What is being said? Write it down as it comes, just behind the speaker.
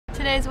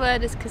Today's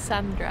word is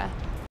Cassandra.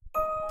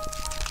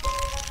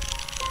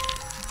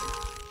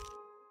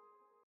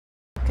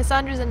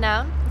 Cassandra is a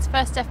noun. Its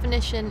first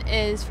definition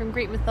is from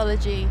Greek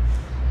mythology.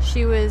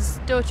 She was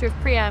daughter of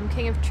Priam,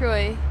 king of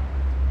Troy,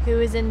 who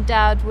was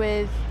endowed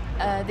with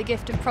the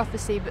gift of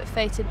prophecy but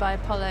fated by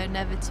Apollo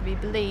never to be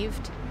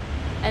believed,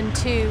 and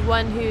two,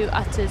 one who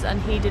utters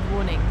unheeded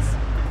warnings.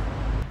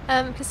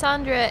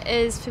 Cassandra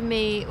is for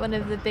me one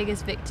of the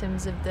biggest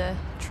victims of the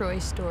Troy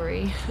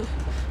story,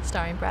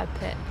 starring Brad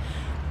Pitt,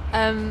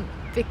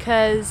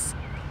 because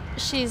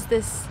she's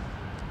this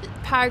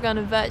paragon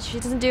of virtue. She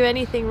doesn't do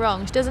anything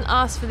wrong. She doesn't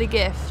ask for the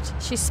gift.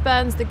 She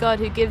spurns the god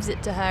who gives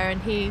it to her,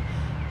 and he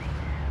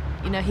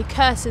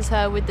curses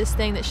her with this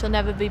thing that she'll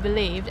never be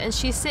believed. And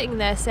she's sitting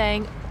there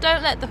saying,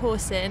 "Don't let the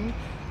horse in.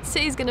 The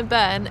city's gonna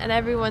burn." And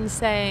everyone's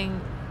saying,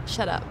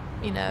 "Shut up.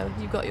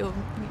 You've got your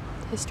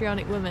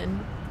histrionic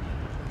woman.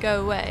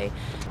 Go away."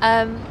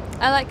 I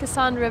like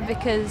Cassandra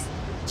because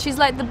she's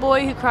like the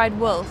boy who cried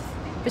wolf,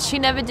 but she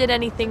never did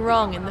anything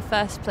wrong in the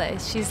first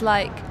place. She's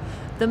like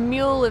the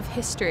mule of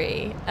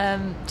history,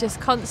 just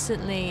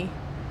constantly,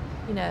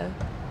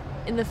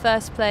 in the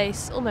first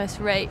place, almost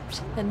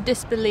raped and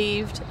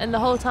disbelieved, and the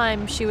whole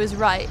time she was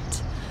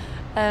right.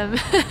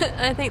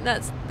 I think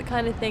that's the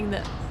kind of thing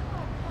that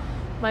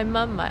my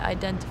mum might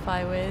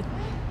identify with.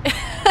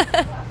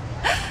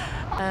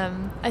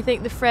 I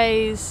think the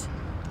phrase,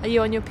 "Are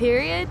you on your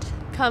period?"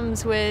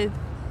 comes with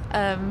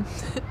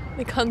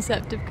the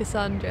concept of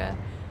Cassandra.